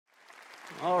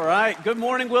All right. Good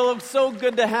morning, Willow. So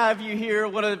good to have you here. I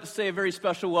want to say a very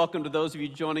special welcome to those of you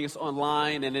joining us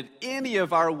online and at any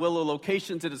of our Willow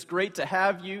locations. It is great to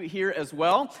have you here as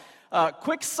well.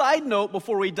 Quick side note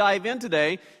before we dive in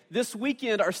today. This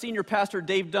weekend, our senior pastor,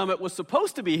 Dave Dummett, was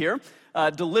supposed to be here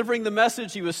delivering the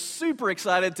message. He was super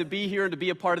excited to be here and to be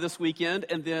a part of this weekend.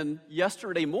 And then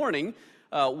yesterday morning,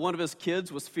 one of his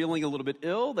kids was feeling a little bit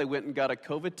ill. They went and got a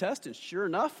COVID test, and sure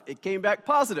enough, it came back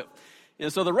positive.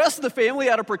 And so the rest of the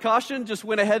family, out of precaution, just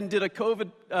went ahead and did a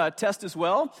COVID test as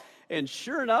well. And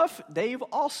sure enough, Dave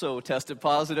also tested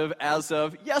positive as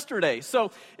of yesterday.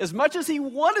 So as much as he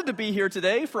wanted to be here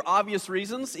today, for obvious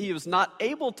reasons, he was not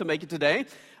able to make it today.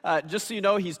 Just so you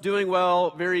know, he's doing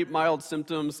well, very mild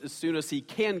symptoms. As soon as he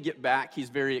can get back, he's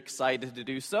very excited to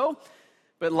do so.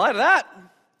 But in light of that,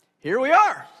 here we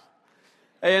are.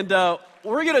 And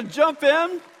we're going to jump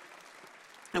in.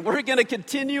 And we're going to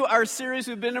continue our series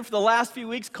we've been in for the last few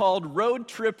weeks called Road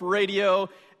Trip Radio,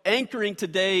 anchoring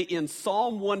today in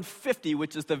Psalm 150,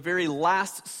 which is the very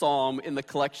last psalm in the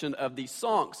collection of these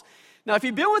songs. Now, if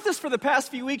you've been with us for the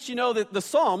past few weeks, you know that the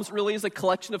Psalms really is a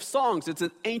collection of songs. It's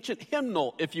an ancient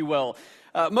hymnal, if you will.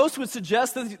 Most would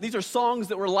suggest that these are songs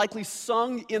that were likely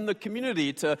sung in the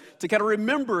community to kind of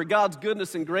remember God's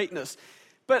goodness and greatness.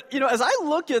 But, you know, as I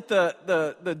look at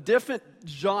the different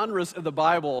genres of the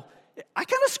Bible, I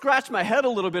kind of scratched my head a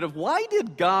little bit of why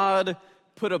did God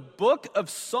put a book of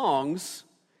songs,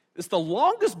 it's the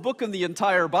longest book in the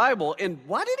entire Bible, and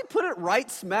why did he put it right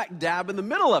smack dab in the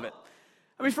middle of it?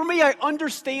 I mean, for me, I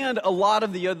understand a lot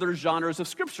of the other genres of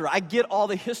Scripture. I get all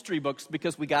the history books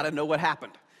because we got to know what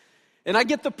happened. And I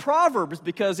get the Proverbs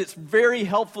because it's very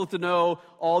helpful to know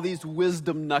all these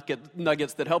wisdom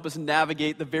nuggets that help us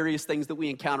navigate the various things that we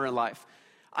encounter in life.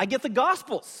 I get the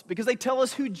Gospels because they tell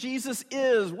us who Jesus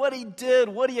is, what he did,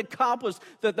 what he accomplished,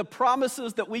 the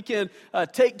promises that we can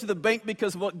take to the bank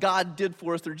because of what God did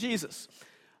for us through Jesus.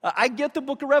 I get the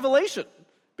book of Revelation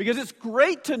because it's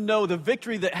great to know the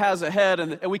victory that has ahead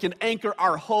and we can anchor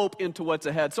our hope into what's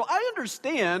ahead. So I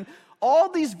understand all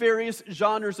these various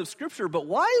genres of Scripture, but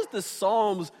why is the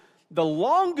Psalms the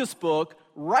longest book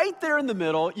right there in the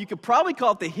middle? You could probably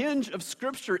call it the hinge of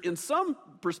Scripture in some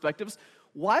perspectives.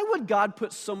 Why would God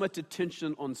put so much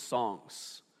attention on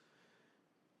songs?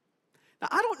 Now,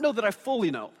 I don't know that I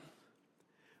fully know,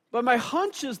 but my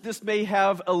hunch is this may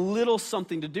have a little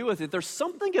something to do with it. There's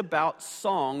something about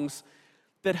songs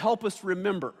that help us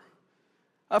remember.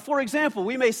 For example,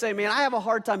 we may say, man, I have a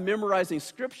hard time memorizing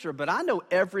Scripture, but I know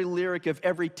every lyric of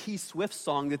every T. Swift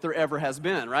song that there ever has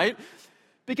been, right?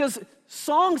 Because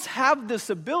songs have this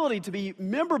ability to be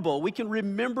memorable. We can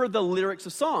remember the lyrics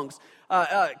of songs.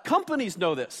 Companies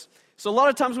know this. So a lot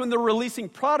of times when they're releasing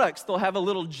products, they'll have a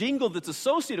little jingle that's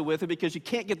associated with it because you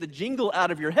can't get the jingle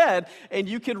out of your head and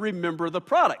you can remember the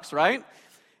products, right?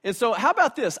 And so how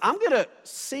about this? I'm going to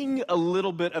sing a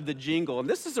little bit of the jingle. And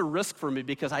this is a risk for me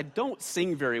because I don't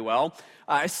sing very well.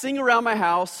 I sing around my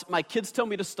house. My kids tell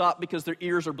me to stop because their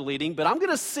ears are bleeding. But I'm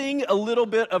going to sing a little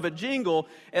bit of a jingle,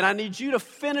 and I need you to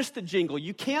finish the jingle.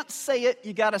 You can't say it.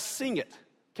 You got to sing it.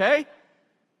 Okay?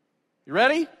 You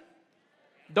ready?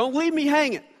 Don't leave me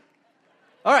hanging.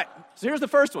 All right. So here's the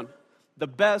first one. The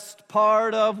best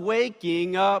part of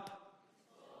waking up.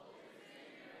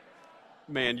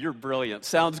 Man, you're brilliant.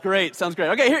 Sounds great. Sounds great.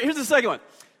 Okay, here's the second one.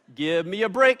 Give me a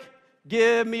break.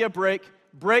 Give me a break.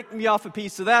 Break me off a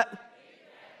piece of that.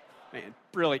 Man,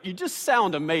 brilliant. You just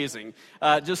sound amazing.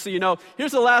 Just so you know.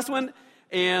 Here's the last one.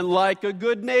 And like a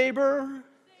good neighbor.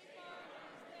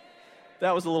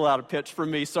 That was a little out of pitch for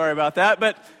me. Sorry about that.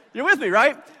 But you're with me,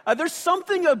 right? There's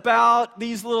something about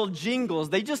these little jingles.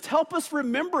 They just help us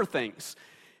remember things.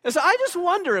 And so I just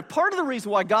wonder if part of the reason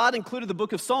why God included the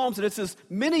book of Psalms, and it's as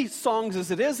many songs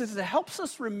as it is it helps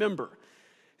us remember.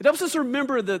 It helps us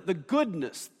remember the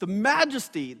goodness, the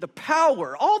majesty, the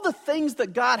power, all the things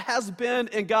that God has been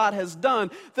and God has done.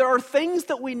 There are things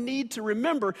that we need to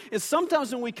remember, and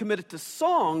sometimes when we commit it to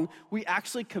song, we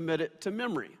actually commit it to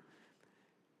memory.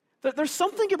 There's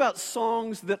something about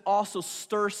songs that also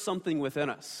stir something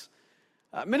within us.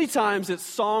 Many times it's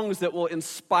songs that will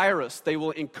inspire us, they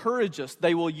will encourage us,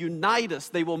 they will unite us,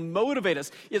 they will motivate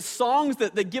us. It's songs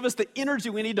that give us the energy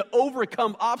we need to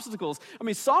overcome obstacles. I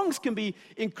mean, songs can be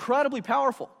incredibly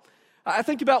powerful. I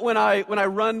think about when I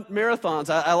run marathons.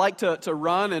 I like to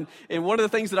run, and one of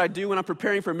the things that I do when I'm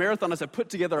preparing for a marathon is I put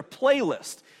together a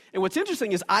playlist. And what's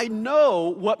interesting is I know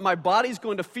what my body's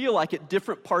going to feel like at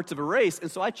different parts of a race, and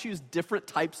so I choose different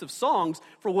types of songs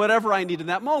for whatever I need in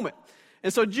that moment.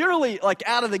 And so generally, like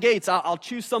out of the gates, I'll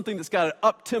choose something that's got an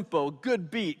up-tempo, good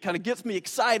beat, kind of gets me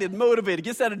excited, motivated,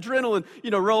 gets that adrenaline,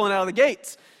 rolling out of the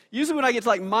gates. Usually when I get to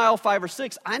like mile 5 or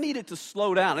 6, I need it to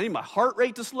slow down. I need my heart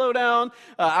rate to slow down.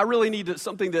 I really need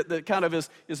something that kind of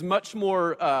is much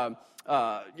more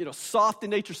soft in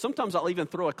nature. Sometimes I'll even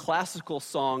throw a classical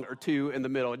song or two in the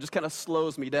middle. It just kind of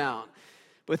slows me down.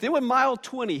 But then when mile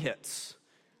 20 hits,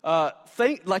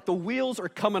 like the wheels are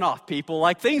coming off, people.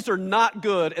 Like things are not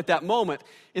good at that moment.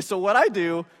 And so what I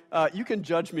do, you can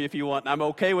judge me if you want, and I'm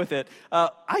okay with it.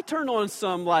 I turn on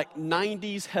some like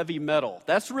 90s heavy metal.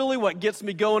 That's really what gets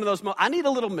me going in those moments. I need a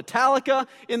little Metallica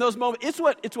in those moments.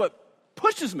 It's what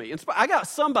pushes me. I got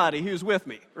somebody who's with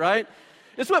me, right?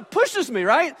 It's what pushes me,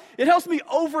 right? It helps me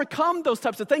overcome those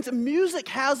types of things. And music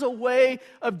has a way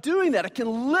of doing that. It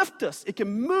can lift us. It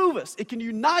can move us. It can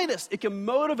unite us. It can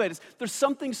motivate us. There's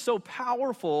something so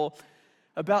powerful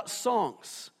about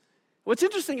songs. What's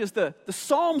interesting is the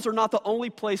Psalms are not the only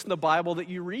place in the Bible that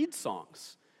you read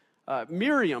songs.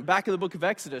 Miriam, back in the book of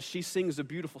Exodus, she sings a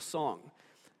beautiful song.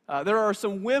 There are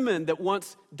some women that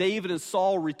once David and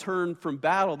Saul returned from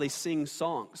battle, they sing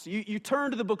songs. You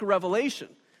turn to the book of Revelation,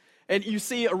 and you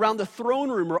see around the throne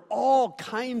room are all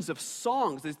kinds of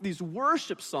songs, these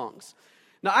worship songs.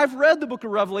 Now, I've read the book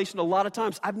of Revelation a lot of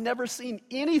times. I've never seen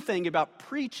anything about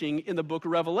preaching in the book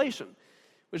of Revelation,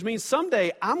 which means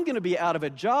someday I'm going to be out of a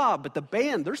job, but the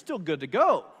band, they're still good to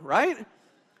go, right?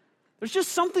 There's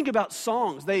just something about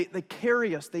songs. They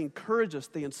carry us, they encourage us,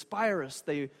 they inspire us,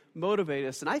 they motivate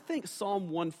us. And I think Psalm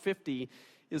 150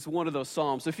 is one of those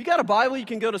psalms. So if you got a Bible, you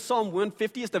can go to Psalm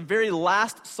 150. It's the very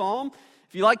last psalm.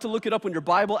 If you like to look it up on your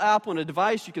Bible app on a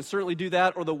device, you can certainly do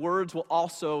that, or the words will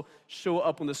also show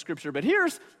up on the scripture. But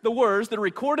here's the words that are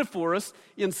recorded for us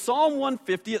in Psalm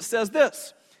 150. It says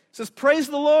this. It says, "Praise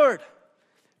the Lord.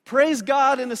 Praise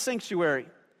God in the sanctuary.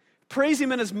 Praise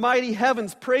him in his mighty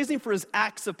heavens. Praise him for his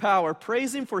acts of power.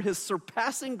 Praise him for his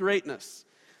surpassing greatness.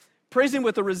 Praise him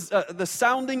with the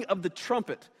sounding of the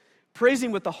trumpet. Praise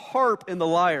him with the harp and the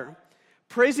lyre.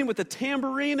 Praise him with the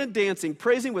tambourine and dancing.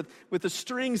 Praise him with the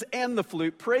strings and the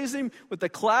flute. Praise him with the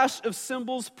clash of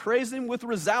cymbals. Praise him with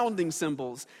resounding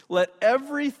cymbals. Let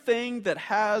everything that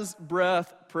has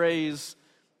breath praise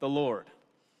the Lord."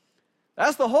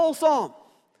 That's the whole psalm.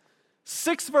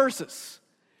 6 verses.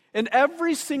 And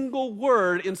every single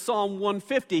word in Psalm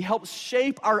 150 helps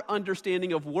shape our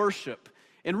understanding of worship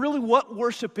and really what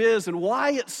worship is and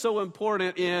why it's so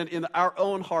important in our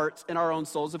own hearts and our own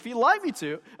souls. If you allow me to,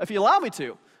 I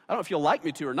don't know if you'll like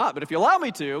me to or not, but if you allow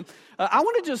me to, I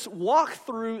want to just walk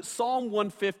through Psalm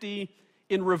 150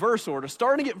 in reverse order,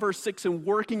 starting at verse 6 and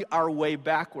working our way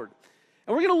backward.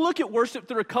 And we're going to look at worship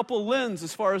through a couple lenses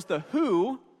as far as the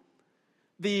who,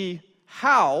 the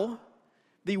how,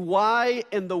 the why,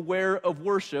 and the where of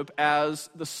worship as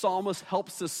the psalmist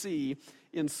helps us see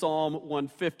in Psalm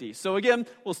 150. So again,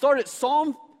 we'll start at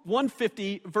Psalm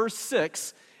 150, verse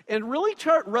 6, and really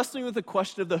start wrestling with the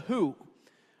question of the who.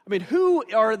 I mean, who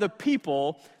are the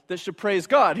people that should praise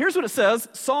God? Here's what it says,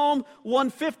 Psalm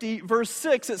 150, verse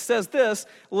 6, it says this,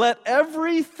 "Let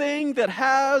everything that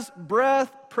has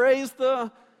breath praise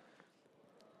the..."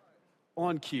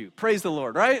 On cue. Praise the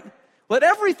Lord, right? Let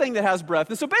everything that has breath.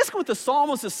 And so basically what the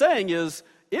psalmist is saying is,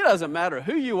 it doesn't matter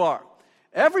who you are.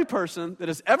 Every person that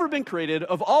has ever been created,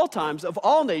 of all times, of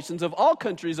all nations, of all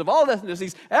countries, of all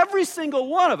ethnicities, every single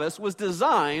one of us was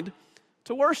designed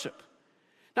to worship.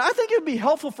 Now, I think it would be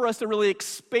helpful for us to really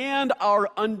expand our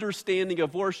understanding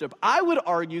of worship. I would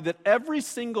argue that every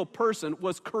single person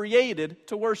was created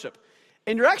to worship.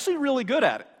 And you're actually really good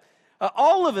at it.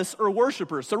 All of us are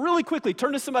worshipers. So really quickly,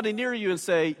 turn to somebody near you and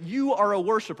say, "You are a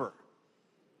worshiper."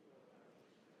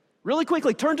 Really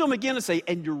quickly, turn to them again and say,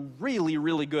 "And you're really,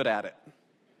 really good at it."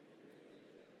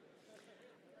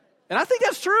 And I think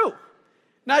that's true.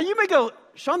 Now, you may go,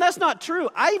 "Sean, that's not true.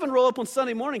 I even roll up on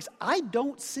Sunday mornings. I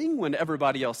don't sing when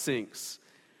everybody else sings."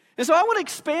 And so I want to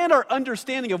expand our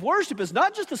understanding of worship as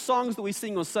not just the songs that we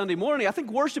sing on Sunday morning. I think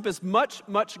worship is much,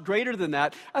 much greater than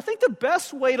that. I think the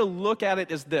best way to look at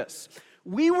it is this.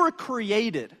 We were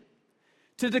created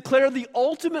to declare the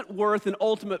ultimate worth and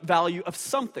ultimate value of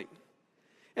something.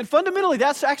 And fundamentally,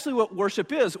 that's actually what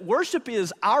worship is. Worship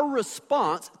is our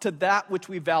response to that which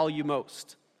we value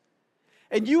most.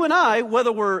 And you and I,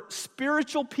 whether we're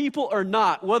spiritual people or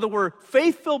not, whether we're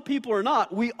faith-filled people or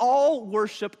not, we all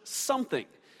worship something.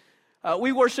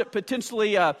 We worship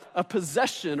potentially a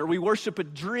possession, or we worship a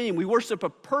dream. We worship a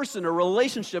person, a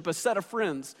relationship, a set of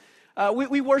friends.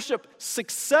 We worship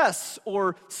success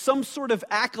or some sort of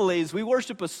accolades. We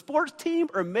worship a sports team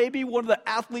or maybe one of the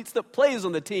athletes that plays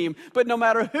on the team. But no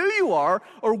matter who you are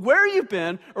or where you've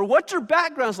been or what your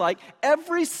background's like,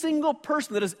 every single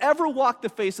person that has ever walked the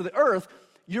face of the earth,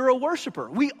 you're a worshiper.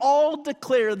 We all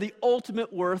declare the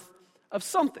ultimate worth of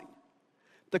something.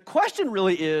 The question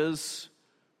really is,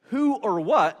 who or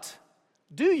what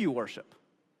do you worship?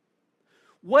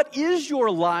 What is your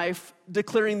life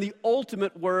declaring the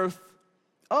ultimate worth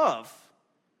of?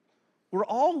 We're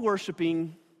all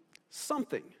worshiping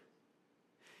something.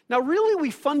 Now, really,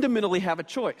 we fundamentally have a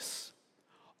choice.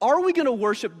 Are we going to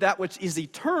worship that which is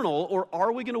eternal, or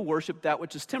are we going to worship that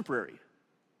which is temporary?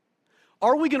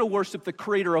 Are we going to worship the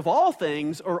creator of all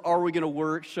things, or are we going to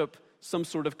worship some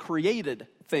sort of created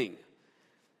thing?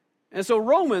 And so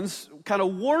Romans kind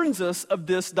of warns us of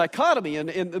this dichotomy. And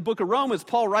in the book of Romans,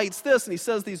 Paul writes this, and he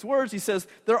says these words. He says,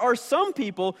 there are some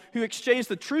people who exchange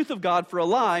the truth of God for a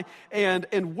lie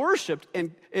and worshiped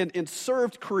and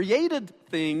served created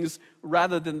things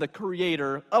rather than the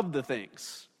creator of the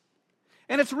things.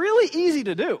 And it's really easy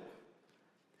to do.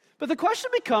 But the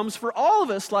question becomes for all of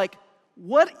us, like,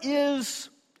 what is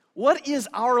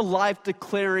our life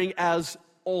declaring as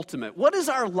ultimate? What is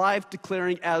our life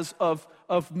declaring as of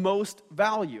most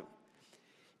value?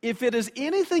 If it is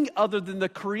anything other than the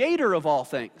creator of all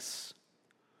things,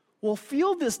 we'll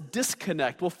feel this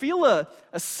disconnect. We'll feel a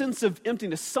sense of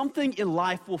emptiness. Something in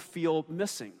life will feel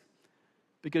missing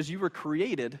because you were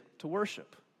created to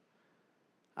worship.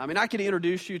 I mean, I could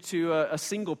introduce you to a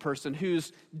single person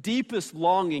whose deepest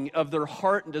longing of their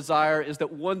heart and desire is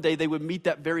that one day they would meet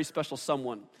that very special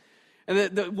someone. And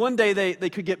that one day they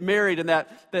could get married, and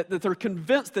that they're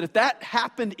convinced that if that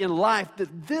happened in life,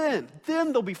 that then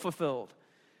they'll be fulfilled.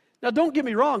 Now, don't get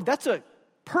me wrong, that's a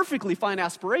perfectly fine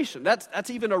aspiration. That's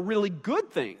even a really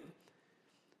good thing.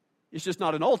 It's just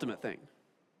not an ultimate thing.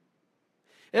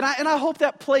 And I hope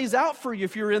that plays out for you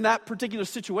if you're in that particular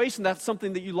situation. That's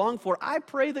something that you long for. I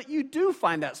pray that you do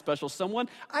find that special someone.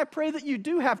 I pray that you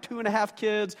do have 2.5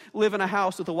 kids, live in a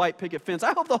house with a white picket fence.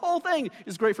 I hope the whole thing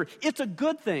is great for you. It's a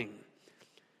good thing.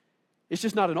 It's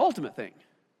just not an ultimate thing.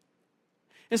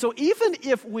 And so even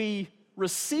if we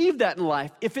receive that in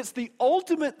life, if it's the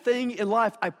ultimate thing in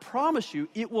life, I promise you,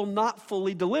 it will not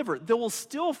fully deliver. There will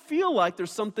still feel like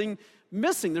there's something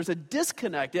missing. There's a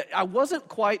disconnect. I wasn't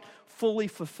quite fully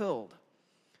fulfilled.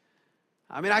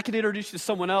 I mean, I could introduce you to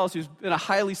someone else who's been a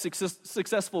highly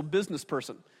successful business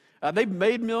person. They've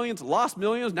made millions, lost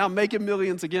millions, now making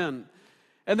millions again.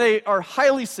 And they are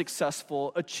highly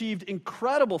successful, achieved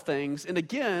incredible things, and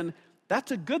again, that's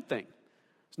a good thing.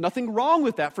 There's nothing wrong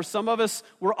with that. For some of us,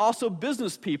 we're also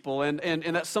business people, and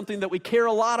that's something that we care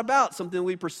a lot about, something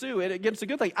we pursue, and again, it's a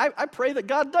good thing. I pray that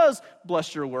God does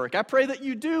bless your work. I pray that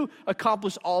you do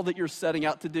accomplish all that you're setting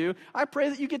out to do. I pray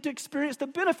that you get to experience the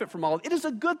benefit from all of it. It is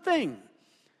a good thing.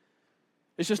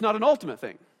 It's just not an ultimate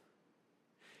thing.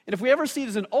 And if we ever see it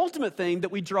as an ultimate thing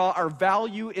that we draw our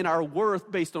value and our worth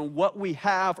based on what we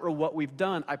have or what we've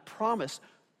done, I promise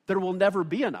there will never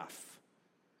be enough.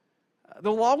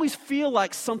 There will always feel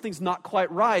like something's not quite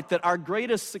right, that our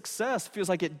greatest success feels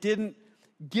like it didn't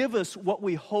give us what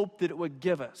we hoped that it would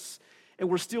give us. And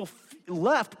we're still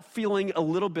left feeling a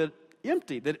little bit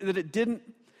empty, that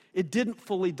it didn't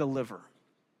fully deliver.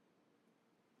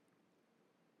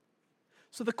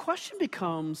 So the question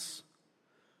becomes,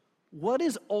 what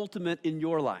is ultimate in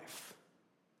your life?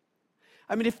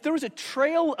 I mean, if there was a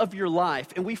trail of your life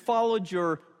and we followed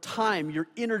your time, your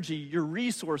energy, your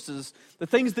resources, the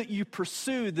things that you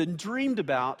pursued and dreamed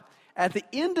about, at the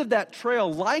end of that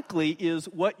trail likely is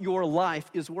what your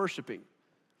life is worshiping.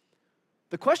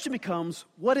 The question becomes,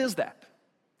 what is that?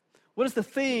 What is the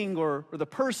thing or the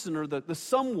person or the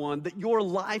someone that your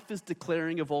life is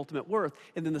declaring of ultimate worth?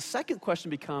 And then the second question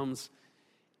becomes,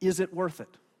 is it worth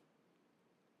it?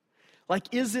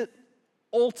 Like, is it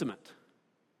ultimate?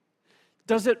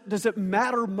 Does it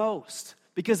matter most?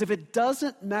 Because if it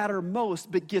doesn't matter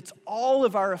most, but gets all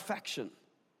of our affection,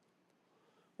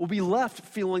 we'll be left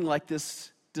feeling like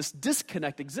this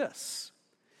disconnect exists.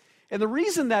 And the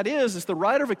reason that is the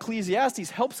writer of Ecclesiastes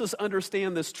helps us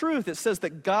understand this truth. It says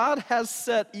that God has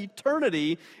set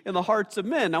eternity in the hearts of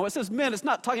men. Now, it says men, it's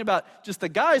not talking about just the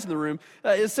guys in the room.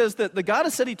 It says that the God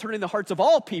has set eternity in the hearts of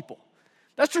all people.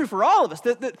 That's true for all of us,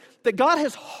 that God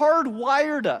has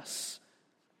hardwired us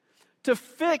to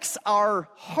fix our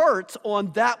hearts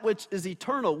on that which is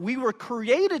eternal. We were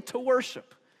created to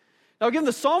worship. Now again,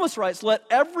 the psalmist writes, let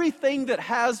everything that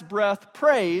has breath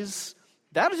praise.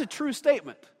 That is a true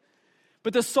statement.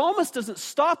 But the psalmist doesn't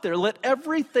stop there. Let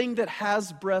everything that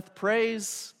has breath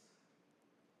praise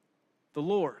the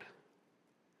Lord.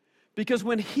 Because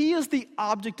when He is the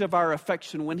object of our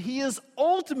affection, when He is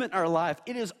ultimate in our life,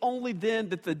 it is only then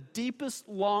that the deepest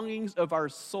longings of our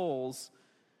souls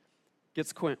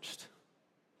gets quenched.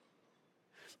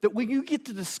 That when you get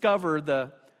to discover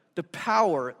the the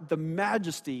power, the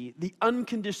majesty, the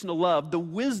unconditional love, the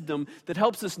wisdom that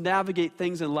helps us navigate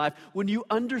things in life, when you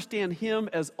understand him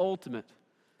as ultimate,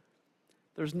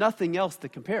 there's nothing else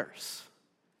that compares.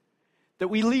 That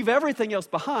we leave everything else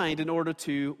behind in order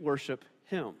to worship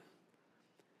him.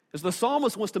 As the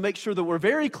psalmist wants to make sure that we're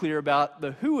very clear about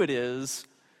the who it is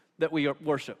that we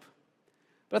worship.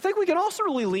 But I think we can also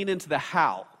really lean into the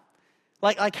how.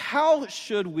 Like how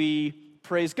should we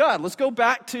praise God? Let's go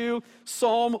back to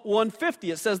Psalm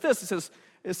 150. It says this,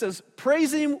 it says,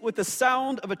 praise him with the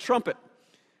sound of a trumpet,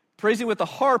 praise him with a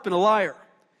harp and a lyre,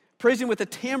 praise him with a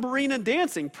tambourine and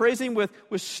dancing, praise him with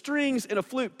strings and a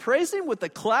flute, praise him with the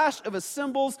clash of his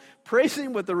cymbals, praise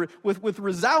him with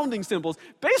resounding cymbals.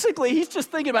 Basically, he's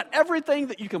just thinking about everything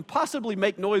that you can possibly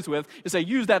make noise with and say,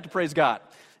 use that to praise God.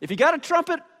 If you got a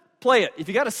trumpet, play it. If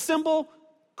you got a cymbal,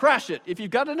 crash it. If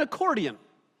you've got an accordion,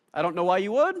 I don't know why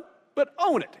you would, but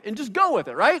own it and just go with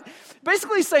it, right?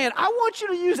 Basically saying, I want you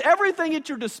to use everything at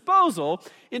your disposal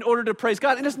in order to praise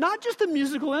God. And it's not just the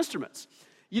musical instruments.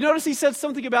 You notice he said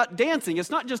something about dancing. It's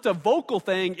not just a vocal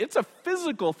thing, it's a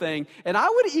physical thing. And I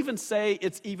would even say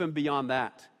it's even beyond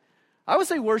that. I would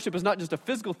say worship is not just a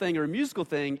physical thing or a musical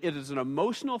thing. It is an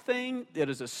emotional thing. It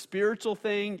is a spiritual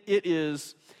thing. It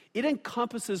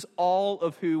encompasses all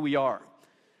of who we are.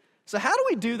 So how do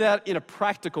we do that in a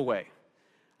practical way?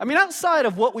 I mean, outside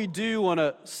of what we do on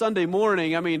a Sunday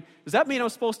morning, I mean, does that mean I'm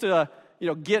supposed to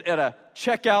get at a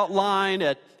checkout line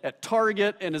at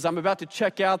Target, and as I'm about to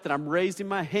check out, that I'm raising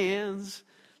my hands,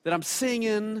 that I'm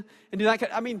singing, and do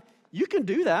that? I mean, you can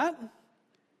do that.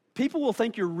 People will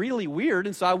think you're really weird,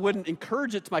 and so I wouldn't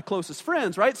encourage it to my closest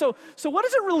friends, right? So what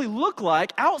does it really look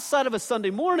like outside of a Sunday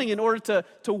morning in order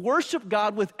to worship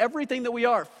God with everything that we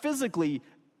are, physically,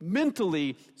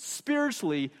 mentally,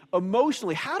 spiritually,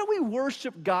 emotionally? How do we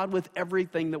worship God with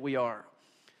everything that we are?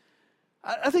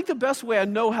 I think the best way I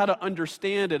know how to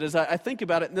understand it is I think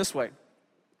about it in this way.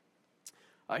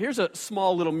 Here's a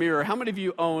small little mirror. How many of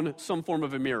you own some form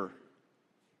of a mirror?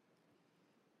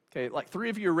 Okay, like 3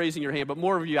 of you are raising your hand, but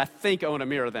more of you, I think, own a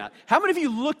mirror than that. How many of you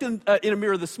looked in a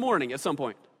mirror this morning at some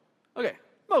point? Okay,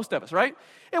 most of us, right?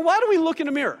 And why do we look in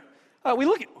a mirror?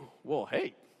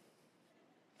 Hey,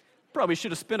 probably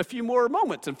should have spent a few more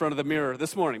moments in front of the mirror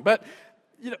this morning. But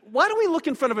why do we look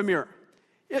in front of a mirror?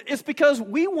 It's because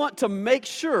we want to make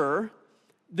sure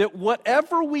that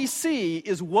whatever we see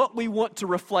is what we want to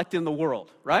reflect in the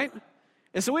world, right?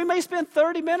 And so we may spend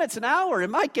 30 minutes, an hour.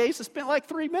 In my case, I spent like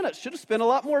 3 minutes. Should have spent a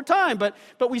lot more time, but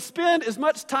we spend as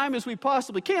much time as we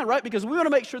possibly can, right? Because we want to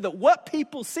make sure that what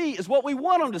people see is what we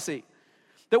want them to see,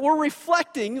 that we're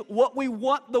reflecting what we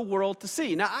want the world to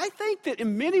see. Now, I think that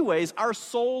in many ways, our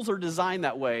souls are designed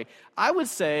that way. I would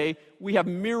say we have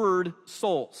mirrored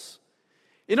souls.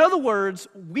 In other words,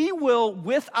 we will,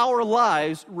 with our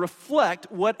lives, reflect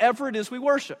whatever it is we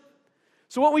worship.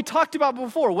 So what we talked about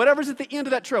before, whatever's at the end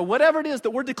of that trail, whatever it is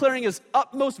that we're declaring as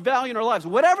utmost value in our lives,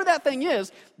 whatever that thing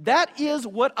is, that is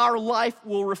what our life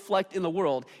will reflect in the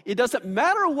world. It doesn't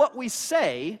matter what we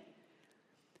say,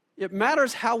 it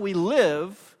matters how we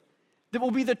live. That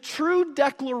will be the true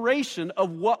declaration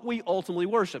of what we ultimately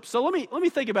worship. So let me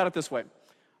think about it this way.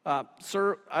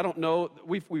 Sir, I don't know,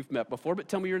 we've met before, but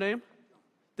tell me your name.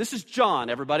 This is John,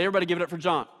 everybody. Everybody give it up for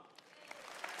John.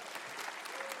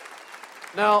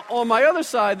 Now, on my other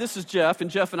side, this is Jeff,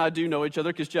 and Jeff and I do know each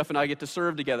other because Jeff and I get to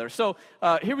serve together. So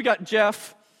here we got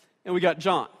Jeff, and we got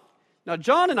John. Now,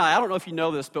 John and I don't know if you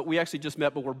know this, but we actually just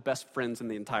met, but we're best friends in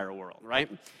the entire world,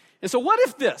 right? And so what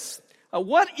if this?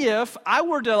 What if I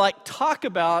were to talk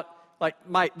about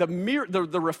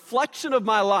the reflection of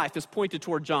my life is pointed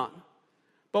toward John,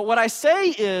 but what I say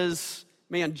is,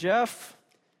 man, Jeff,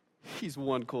 he's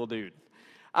one cool dude.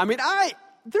 I mean,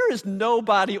 there is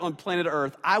nobody on planet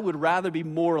Earth I would rather be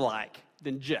more like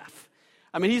than Jeff.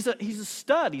 I mean, he's a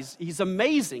stud. He's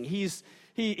amazing. He's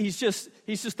just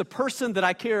the person that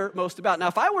I care most about. Now,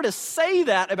 if I were to say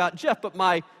that about Jeff, but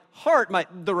my heart,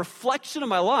 the reflection of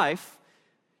my life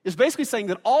is basically saying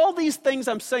that all these things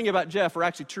I'm saying about Jeff are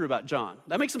actually true about John.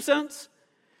 That makes some sense?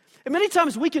 And many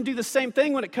times we can do the same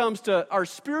thing when it comes to our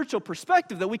spiritual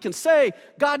perspective, that we can say,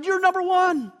 God, you're number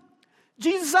one.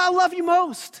 Jesus, I love you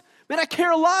most. Man, I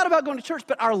care a lot about going to church,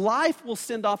 but our life will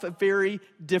send off a very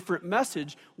different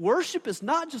message. Worship is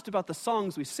not just about the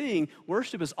songs we sing.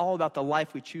 Worship is all about the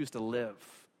life we choose to live.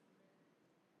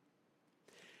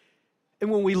 And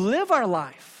when we live our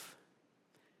life,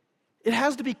 it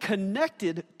has to be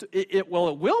connected, it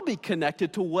will be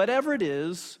connected to whatever it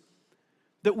is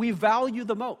that we value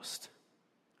the most.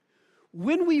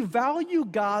 When we value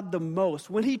God the most,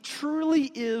 when He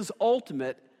truly is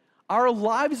ultimate, our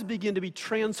lives begin to be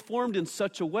transformed in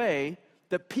such a way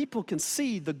that people can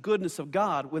see the goodness of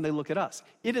God when they look at us.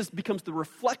 Becomes the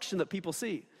reflection that people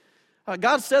see.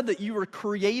 God said that you were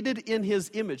created in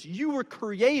His image. You were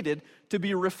created to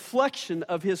be a reflection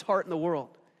of His heart in the world.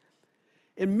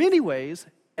 In many ways,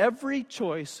 every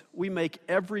choice we make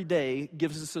every day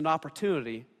gives us an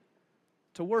opportunity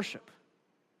to worship.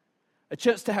 A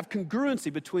chance to have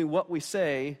congruency between what we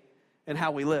say and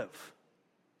how we live.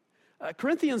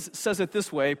 Corinthians says it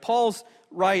this way. Paul's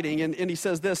writing, and he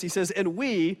says this. He says, and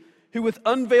we, who with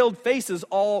unveiled faces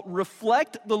all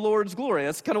reflect the Lord's glory.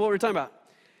 That's kind of what we're talking about.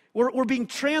 We're being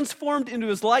transformed into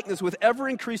His likeness with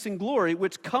ever-increasing glory,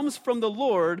 which comes from the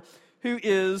Lord, who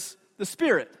is the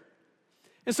Spirit.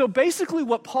 And so basically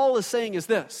what Paul is saying is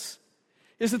this,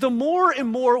 is that the more and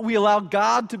more we allow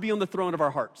God to be on the throne of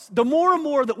our hearts, the more and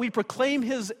more that we proclaim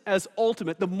His as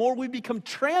ultimate, the more we become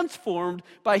transformed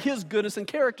by His goodness and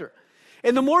character.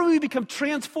 And the more we become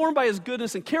transformed by His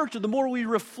goodness and character, the more we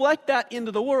reflect that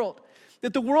into the world.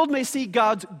 That the world may see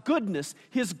God's goodness,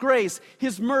 His grace,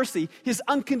 His mercy, His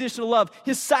unconditional love,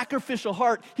 His sacrificial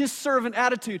heart, His servant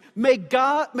attitude. May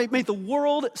the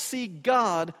world see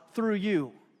God through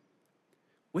you.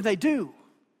 When they do,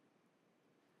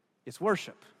 it's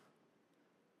worship.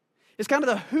 It's kind of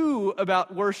the who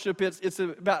about worship. It's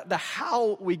about the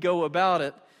how we go about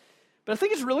it. But I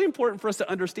think it's really important for us to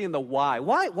understand the why.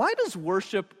 Why does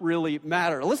worship really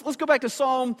matter? Let's go back to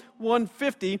Psalm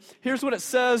 150. Here's what it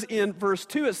says in verse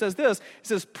 2. It says this. It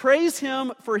says, praise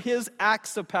Him for His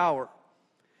acts of power.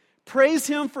 Praise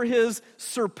Him for His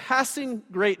surpassing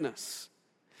greatness.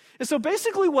 And so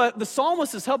basically what the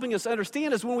psalmist is helping us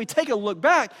understand is when we take a look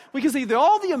back, we can see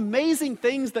all the amazing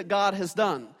things that God has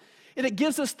done. And it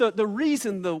gives us the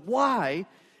reason, the why,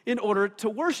 in order to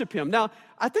worship Him. Now,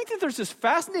 I think that there's this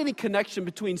fascinating connection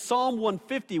between Psalm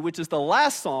 150, which is the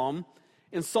last psalm,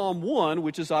 and Psalm 1,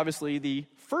 which is obviously the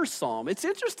first psalm. It's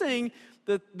interesting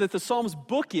that the psalms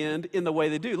bookend in the way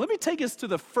they do. Let me take us to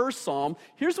the first psalm.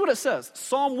 Here's what it says.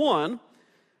 Psalm 1,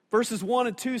 verses 1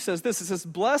 and 2 says this. It says,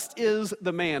 blessed is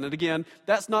the man. And again,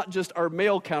 that's not just our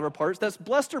male counterparts. That's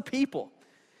blessed are people.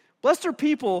 Blessed are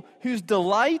people whose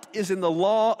delight is in the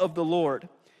law of the Lord.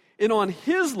 And on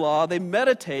His law, they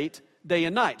meditate day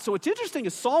and night. So what's interesting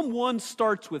is Psalm 1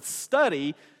 starts with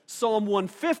study. Psalm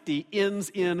 150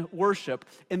 ends in worship.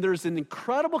 And there's an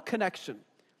incredible connection.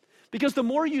 Because the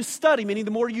more you study, meaning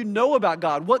the more you know about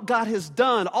God, what God has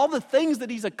done, all the things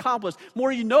that He's accomplished,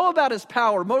 more you know about His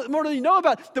power, more you know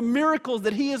about the miracles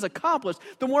that He has accomplished,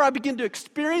 the more I begin to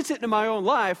experience it in my own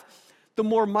life, the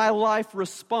more my life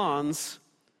responds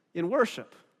in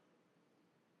worship.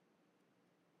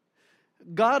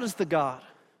 God is the God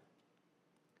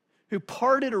who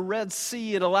parted a Red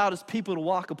Sea and allowed His people to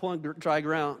walk upon dry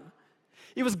ground.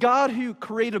 It was God who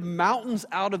created mountains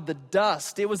out of the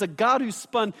dust. It was a God who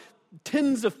spun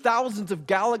tens of thousands of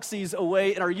galaxies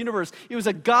away in our universe. It was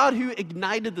a God who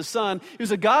ignited the sun. It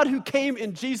was a God who came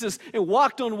in Jesus and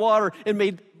walked on water and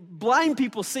made blind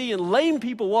people see and lame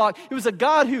people walk. It was a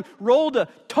God who rolled a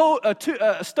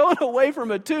stone away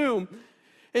from a tomb.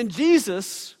 And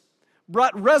Jesus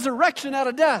brought resurrection out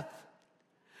of death.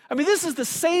 I mean, this is the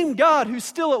same God who's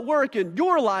still at work in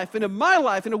your life and in my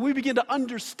life. And if we begin to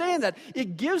understand that,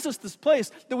 it gives us this place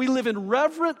that we live in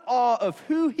reverent awe of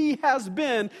who He has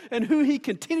been and who He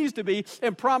continues to be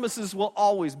and promises will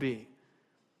always be.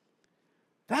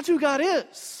 That's who God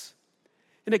is.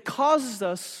 And it causes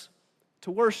us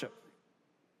to worship.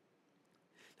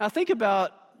 Now, think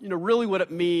about really what it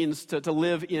means to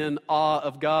live in awe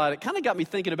of God. It kind of got me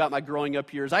thinking about my growing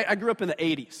up years. I grew up in the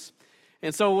 80s.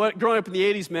 And so what growing up in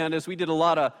the 80s meant is we did a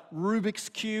lot of Rubik's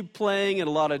Cube playing and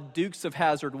a lot of Dukes of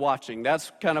Hazzard watching.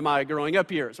 That's kind of my growing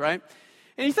up years, right?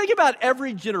 And you think about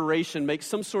every generation makes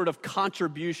some sort of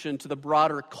contribution to the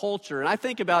broader culture. And I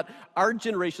think about our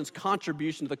generation's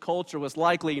contribution to the culture was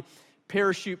likely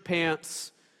parachute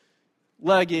pants,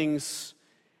 leggings,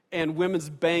 and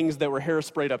women's bangs that were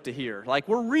hairsprayed up to here. Like,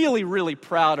 we're really, really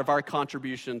proud of our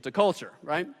contribution to culture,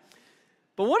 right?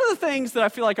 But one of the things that I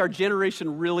feel like our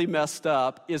generation really messed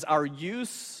up is our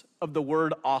use of the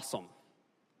word awesome.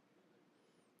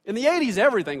 In the 80s,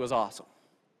 everything was awesome.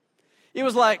 It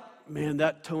was like, man,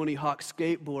 that Tony Hawk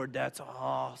skateboard, that's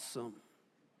awesome.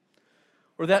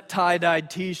 Or that tie-dyed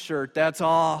t-shirt, that's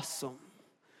awesome.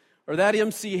 Or that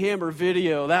MC Hammer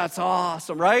video, that's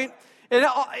awesome, right? And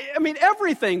I mean,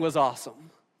 everything was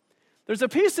awesome. There's a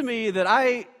piece of me that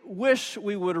I wish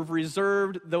we would have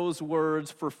reserved those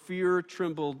words for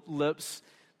fear-trembled lips,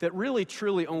 that really,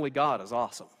 truly, only God is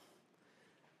awesome.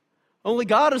 Only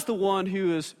God is the one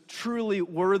who is truly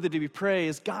worthy to be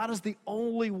praised. God is the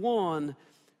only one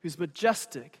who's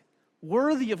majestic,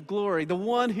 worthy of glory, the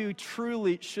one who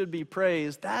truly should be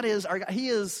praised. That is our God. He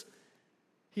is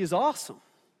awesome.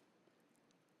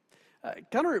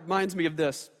 It kind of reminds me of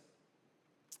this.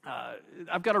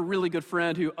 I've got a really good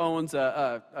friend who owns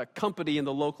a company in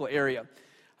the local area.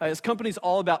 His company's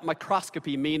all about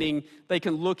microscopy, meaning they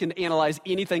can look and analyze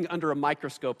anything under a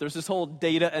microscope. There's this whole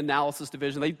data analysis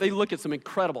division. They look at some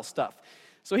incredible stuff.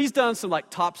 So he's done some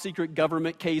top secret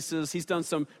government cases. He's done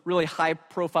some really high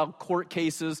profile court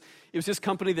cases. It was his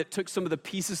company that took some of the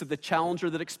pieces of the Challenger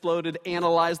that exploded,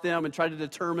 analyzed them, and tried to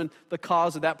determine the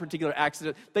cause of that particular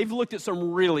accident. They've looked at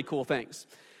some really cool things.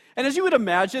 And as you would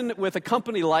imagine, with a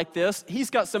company like this, he's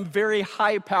got some very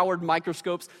high-powered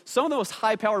microscopes, some of the most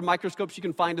high-powered microscopes you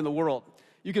can find in the world.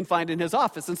 You can find in his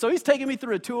office. And so he's taking me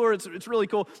through a tour. It's really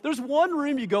cool. There's one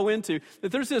room you go into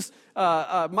that there's this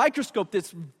microscope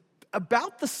that's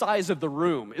about the size of the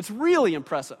room. It's really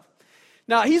impressive.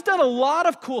 Now, he's done a lot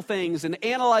of cool things and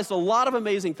analyzed a lot of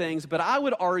amazing things, but I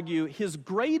would argue his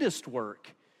greatest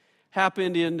work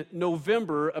happened in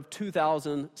November of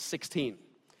 2016.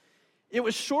 It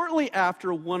was shortly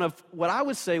after one of what I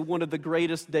would say one of the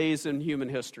greatest days in human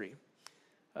history.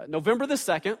 November the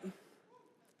 2nd,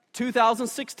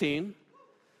 2016,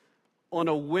 on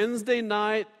a Wednesday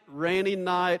night, rainy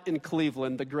night in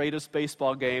Cleveland, the greatest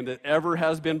baseball game that ever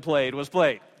has been played was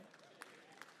played.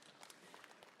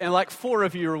 And like 4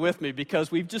 of you are with me because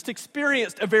we've just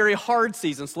experienced a very hard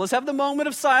season. So let's have the moment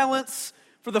of silence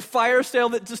for the fire sale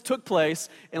that just took place,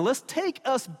 and let's take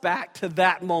us back to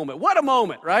that moment. What a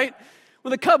moment, right?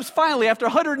 When the Cubs finally, after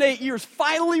 108 years,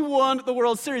 finally won the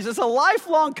World Series. As a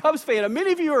lifelong Cubs fan, and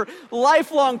many of you are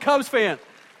lifelong Cubs fans,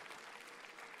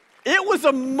 it was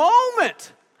a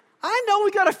moment. I know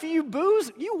we got a few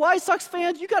boos. You White Sox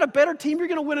fans, you got a better team. You're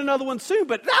going to win another one soon.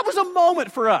 But that was a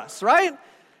moment for us, right?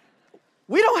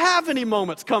 We don't have any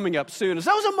moments coming up soon. So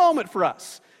that was a moment for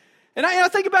us. And I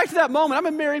think back to that moment. I'm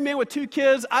a married man with 2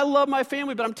 kids. I love my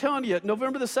family, but I'm telling you,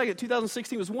 November the 2nd,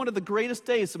 2016 was one of the greatest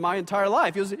days of my entire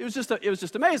life. It was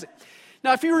just amazing.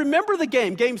 Now, if you remember the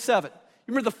game 7, you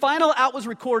remember the final out was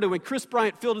recorded when Chris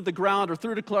Bryant fielded the ground or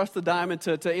threw it across the diamond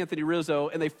to Anthony Rizzo,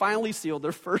 and they finally sealed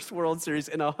their first World Series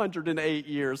in 108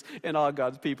 years, and all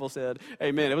God's people said,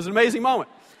 amen. It was an amazing moment.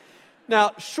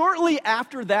 Now, shortly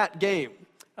after that game,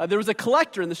 there was a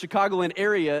collector in the Chicagoland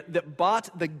area that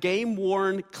bought the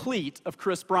game-worn cleat of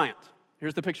Chris Bryant.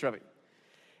 Here's the picture of him.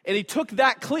 And he took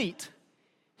that cleat,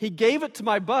 he gave it to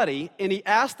my buddy, and he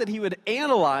asked that he would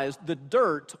analyze the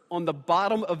dirt on the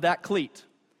bottom of that cleat.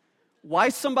 Why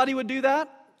somebody would do that?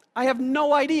 I have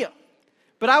no idea.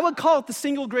 But I would call it the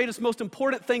single greatest, most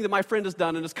important thing that my friend has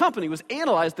done in his company was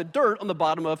analyze the dirt on the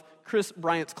bottom of Chris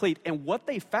Bryant's cleat. And what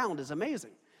they found is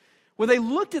amazing. When they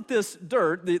looked at this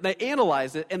dirt, they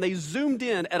analyzed it, and they zoomed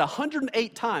in at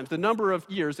 108 times, the number of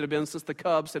years it had been since the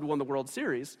Cubs had won the World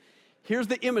Series. Here's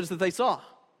the image that they saw.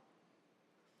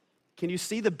 Can you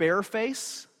see the bear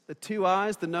face, the 2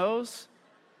 eyes, the nose?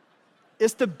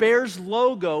 It's the Bears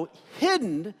logo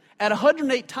hidden at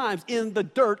 108 times in the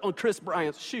dirt on Chris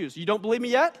Bryant's shoes. You don't believe me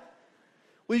yet?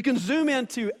 Well, you can zoom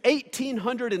into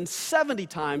 1,870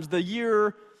 times the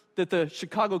year that the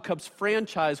Chicago Cubs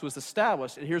franchise was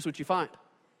established, and here's what you find.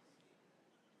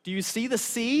 Do you see the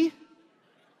C?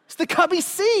 It's the Cubby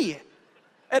C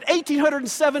at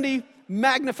 1,870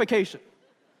 magnification.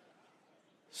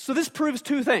 So this proves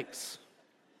 2 things.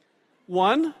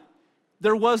 1,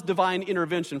 there was divine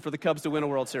intervention for the Cubs to win a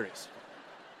World Series.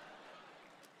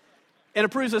 And it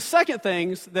proves the second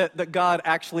thing, that God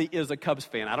actually is a Cubs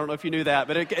fan. I don't know if you knew that,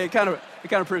 but it kind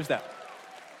of proves that.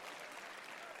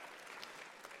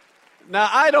 Now,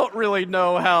 I don't really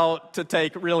know how to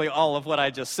take really all of what I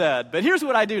just said, but here's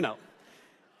what I do know.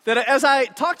 That as I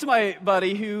talk to my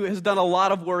buddy who has done a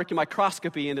lot of work in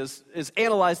microscopy and has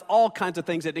analyzed all kinds of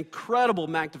things at incredible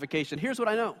magnification, here's what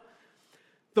I know.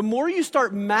 The more you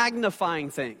start magnifying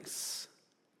things,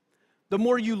 the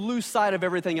more you lose sight of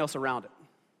everything else around it.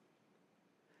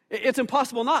 It's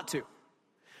impossible not to.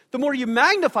 The more you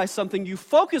magnify something, you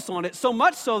focus on it so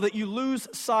much so that you lose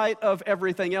sight of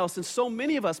everything else. And so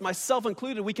many of us, myself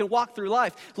included, we can walk through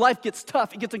life. Life gets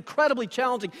tough. It gets incredibly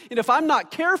challenging. And if I'm not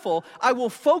careful, I will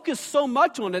focus so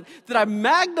much on it that I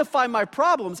magnify my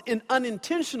problems, and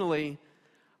unintentionally,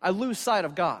 I lose sight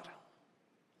of God.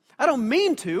 I don't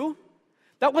mean to.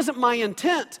 That wasn't my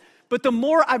intent. But the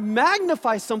more I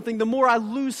magnify something, the more I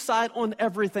lose sight on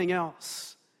everything else.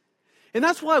 And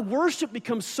that's why worship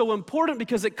becomes so important,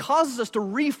 because it causes us to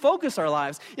refocus our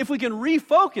lives. If we can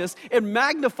refocus and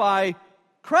magnify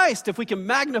Christ, if we can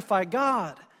magnify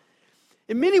God,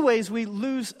 in many ways we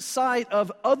lose sight of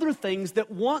other things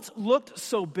that once looked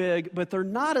so big, but they're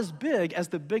not as big as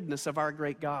the bigness of our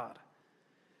great God.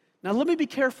 Now, let me be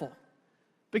careful,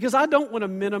 because I don't want to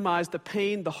minimize the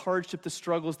pain, the hardship, the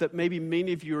struggles that maybe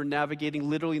many of you are navigating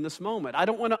literally in this moment. I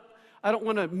don't want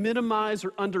to minimize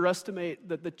or underestimate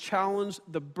the challenge,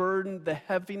 the burden, the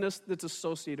heaviness that's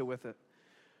associated with it.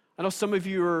 I know some of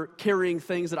you are carrying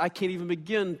things that I can't even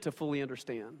begin to fully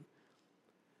understand.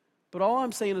 But all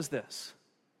I'm saying is this,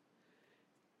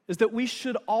 is that we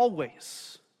should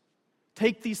always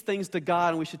take these things to God,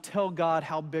 and we should tell God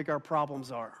how big our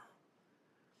problems are.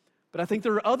 But I think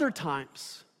there are other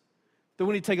times that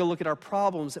we need to take a look at our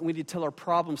problems, and we need to tell our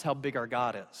problems how big our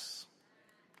God is.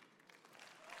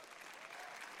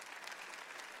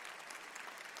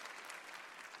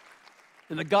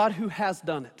 And the God who has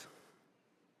done it,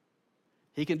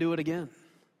 He can do it again.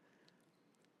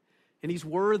 And He's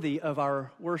worthy of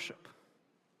our worship.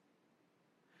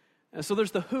 And so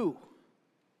there's the who.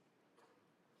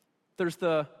 There's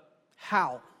the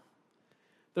how.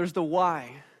 There's the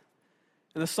why.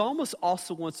 And the psalmist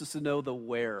also wants us to know the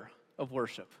where of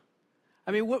worship.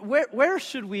 I mean, where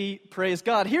should we praise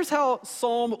God? Here's how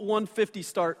Psalm 150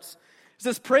 starts. It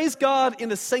says, praise God in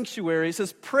the sanctuary. It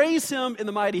says, praise Him in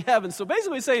the mighty heavens. So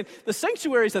basically he's saying the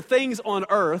sanctuary is the things on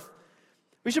earth.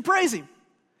 We should praise Him.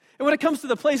 And when it comes to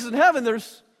the places in heaven,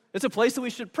 it's a place that we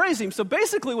should praise Him. So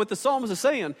basically what the psalmist is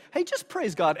saying, hey, just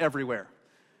praise God everywhere.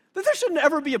 That there shouldn't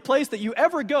ever be a place that you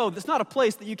ever go that's not a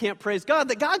place that you can't praise God.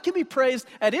 That God can be praised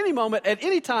at any moment, at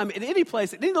any time, in any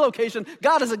place, at any location.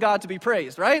 God is a God to be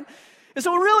praised, right? And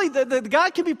so really, the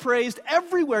God can be praised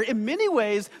everywhere. In many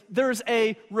ways, there's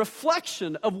a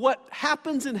reflection of what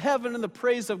happens in heaven in the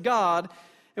praise of God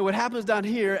and what happens down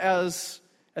here as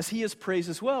He is praised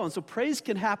as well. And so praise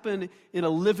can happen in a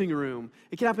living room.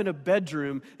 It can happen in a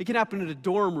bedroom. It can happen in a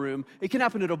dorm room. It can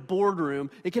happen in a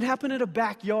boardroom. It can happen in a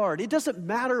backyard. It doesn't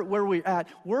matter where we're at.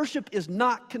 Worship is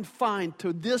not confined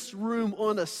to this room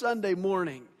on a Sunday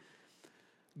morning.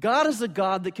 God is a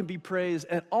God that can be praised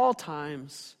at all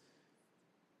times,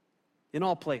 in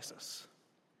all places.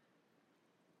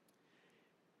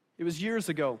 It was years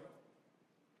ago,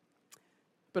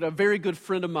 but a very good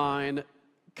friend of mine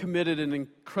committed an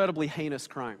incredibly heinous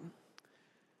crime.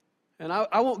 And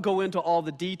I won't go into all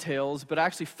the details, but I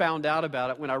actually found out about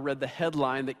it when I read the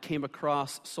headline that came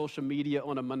across social media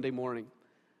on a Monday morning.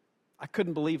 I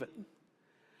couldn't believe it.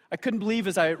 I couldn't believe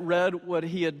as I read what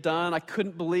he had done. I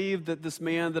couldn't believe that this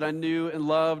man that I knew and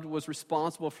loved was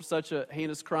responsible for such a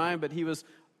heinous crime, but he was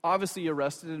obviously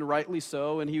arrested, and rightly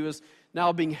so, and he was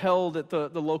now being held at the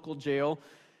local jail.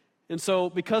 And so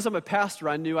because I'm a pastor,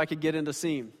 I knew I could get in to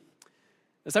see him.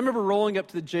 As I remember rolling up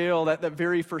to the jail that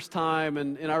very first time,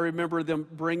 and I remember them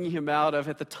bringing him out of,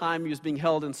 at the time he was being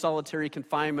held in solitary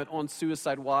confinement on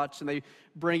suicide watch, and they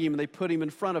bring him and they put him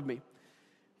in front of me,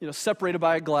 separated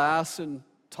by a glass and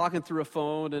talking through a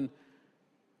phone. And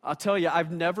I'll tell you,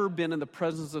 I've never been in the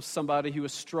presence of somebody who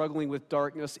was struggling with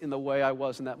darkness in the way I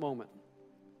was in that moment.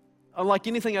 Unlike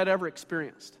anything I'd ever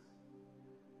experienced.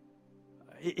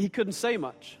 He couldn't say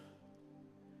much.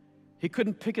 He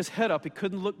couldn't pick his head up. He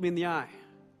couldn't look me in the eye.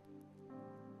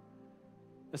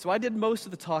 And so I did most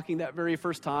of the talking that very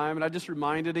first time, and I just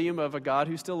reminded him of a God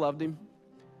who still loved him,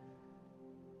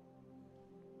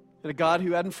 and a God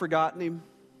who hadn't forgotten him,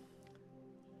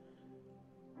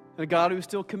 and a God who was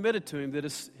still committed to him, that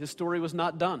his story was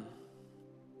not done,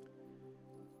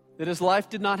 that his life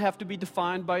did not have to be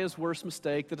defined by his worst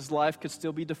mistake, that his life could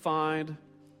still be defined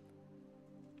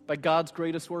by God's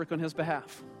greatest work on his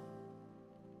behalf.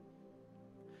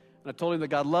 And I told him that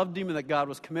God loved him and that God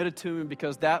was committed to him,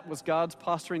 because that was God's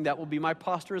posturing. That will be my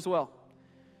posture as well.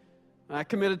 And I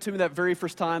committed to him that very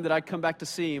first time that I'd come back to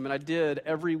see him, and I did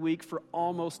every week for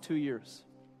almost 2 years.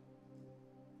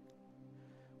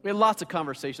 We had lots of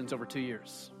conversations over 2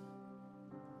 years.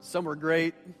 Some were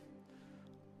great.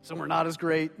 Some were not as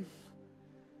great.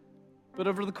 But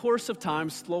over the course of time,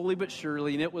 slowly but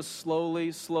surely, and it was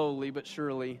slowly but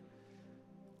surely,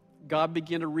 God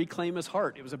began to reclaim his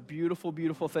heart. It was a beautiful,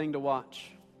 beautiful thing to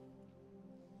watch.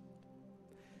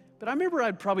 But I remember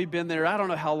I'd probably been there, I don't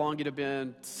know how long it had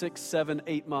been, 6, 7,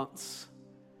 8 months.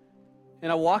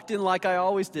 And I walked in like I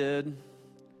always did.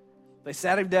 They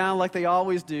sat him down like they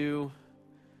always do,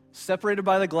 separated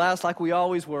by the glass like we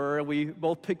always were, and we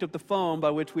both picked up the phone by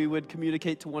which we would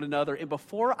communicate to one another. And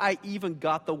before I even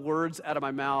got the words out of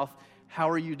my mouth,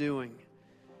 "How are you doing?"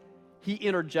 he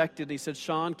interjected and he said,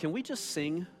 "Sean, can we just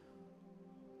sing?"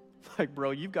 Like,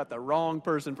 bro, you've got the wrong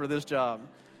person for this job.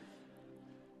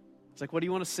 It's like, what do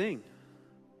you want to sing?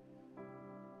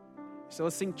 So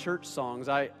let's sing church songs.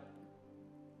 I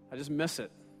just miss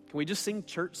it. Can we just sing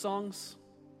church songs?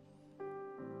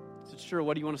 I said, sure,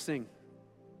 what do you want to sing?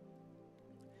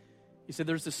 He said,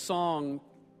 there's this song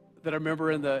that I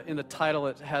remember in the title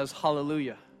it has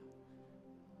hallelujah.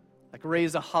 Like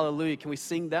raise a hallelujah. Can we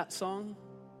sing that song?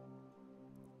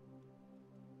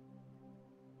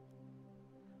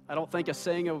 I don't think I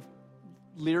sang a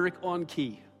lyric on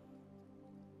key.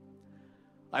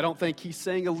 I don't think he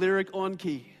sang a lyric on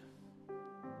key.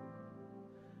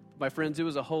 My friends, it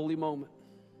was a holy moment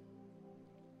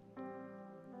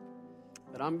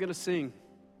that I'm going to sing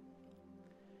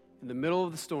in the middle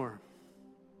of the storm.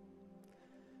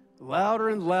 Louder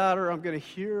and louder, I'm going to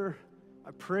hear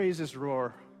my praises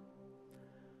roar.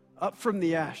 Up from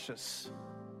the ashes,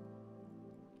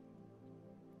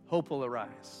 hope will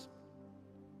arise.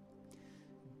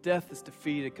 Death is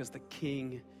defeated because the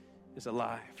King is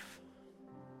alive.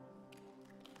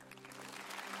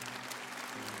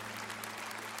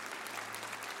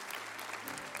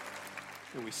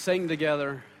 And we sang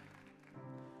together,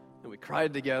 and we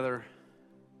cried together,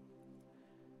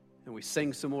 and we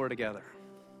sang some more together.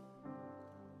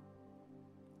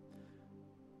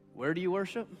 Where do you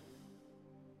worship?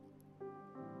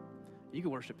 You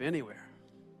can worship anywhere.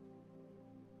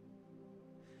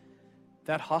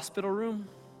 That hospital room,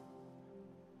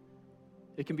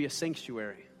 it can be a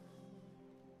sanctuary.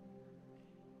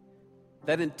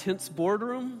 That intense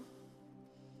boardroom,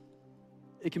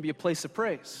 it can be a place of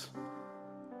praise.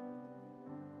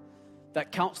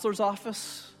 That counselor's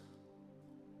office,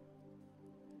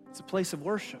 it's a place of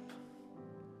worship.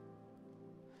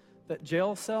 That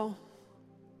jail cell,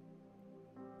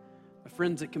 my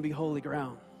friends, it can be holy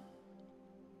ground.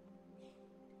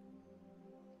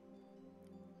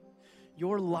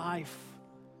 Your life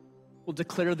will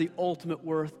declare the ultimate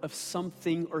worth of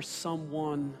something or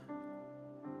someone.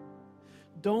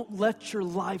 Don't let your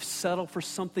life settle for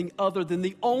something other than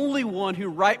the only one who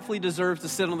rightfully deserves to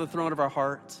sit on the throne of our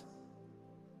heart.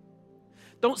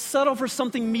 Don't settle for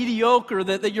something mediocre,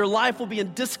 that your life will be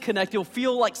in disconnect. You'll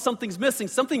feel like something's missing.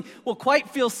 Something will quite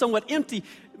feel somewhat empty.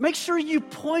 Make sure you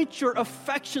point your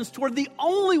affections toward the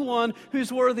only one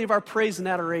who's worthy of our praise and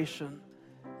adoration.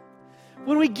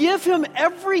 When we give him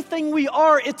everything we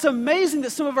are, it's amazing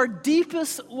that some of our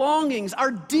deepest longings, our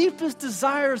deepest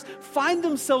desires find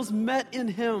themselves met in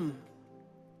him.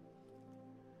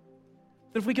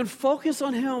 That if we can focus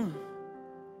on him,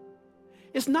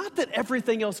 it's not that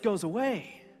everything else goes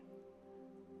away,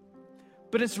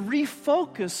 but it's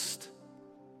refocused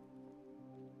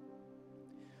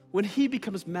when he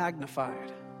becomes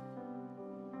magnified.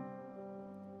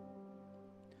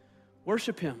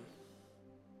 Worship him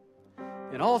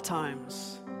in all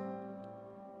times,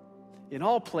 in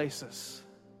all places,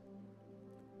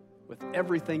 with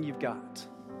everything you've got.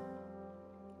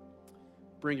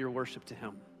 Bring your worship to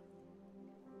him.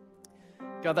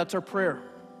 God, that's our prayer.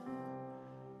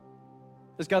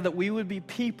 Is God, that we would be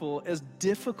people, as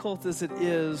difficult as it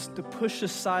is, to push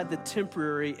aside the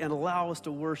temporary and allow us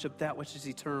to worship that which is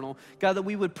eternal. God, that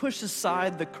we would push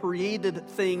aside the created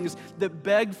things that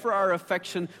beg for our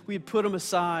affection. We'd put them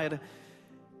aside.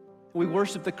 We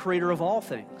worship the creator of all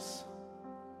things.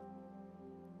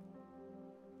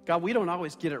 God, we don't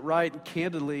always get it right, and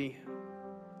candidly,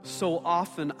 so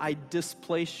often I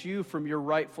displace you from your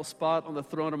rightful spot on the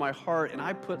throne of my heart, and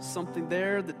I put something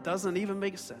there that doesn't even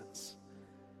make sense.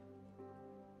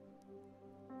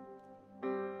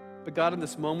 But God, in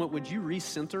this moment, would you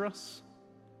recenter us?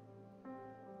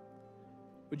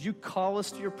 Would you call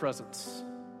us to your presence?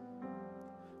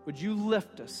 Would you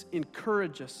lift us,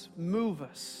 encourage us, move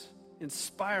us,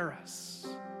 inspire us?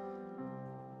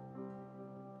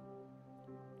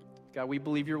 God, we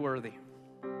believe you're worthy.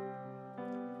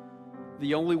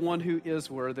 The only one who is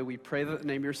worthy. We pray that in the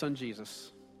name of your Son,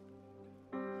 Jesus.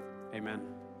 Amen.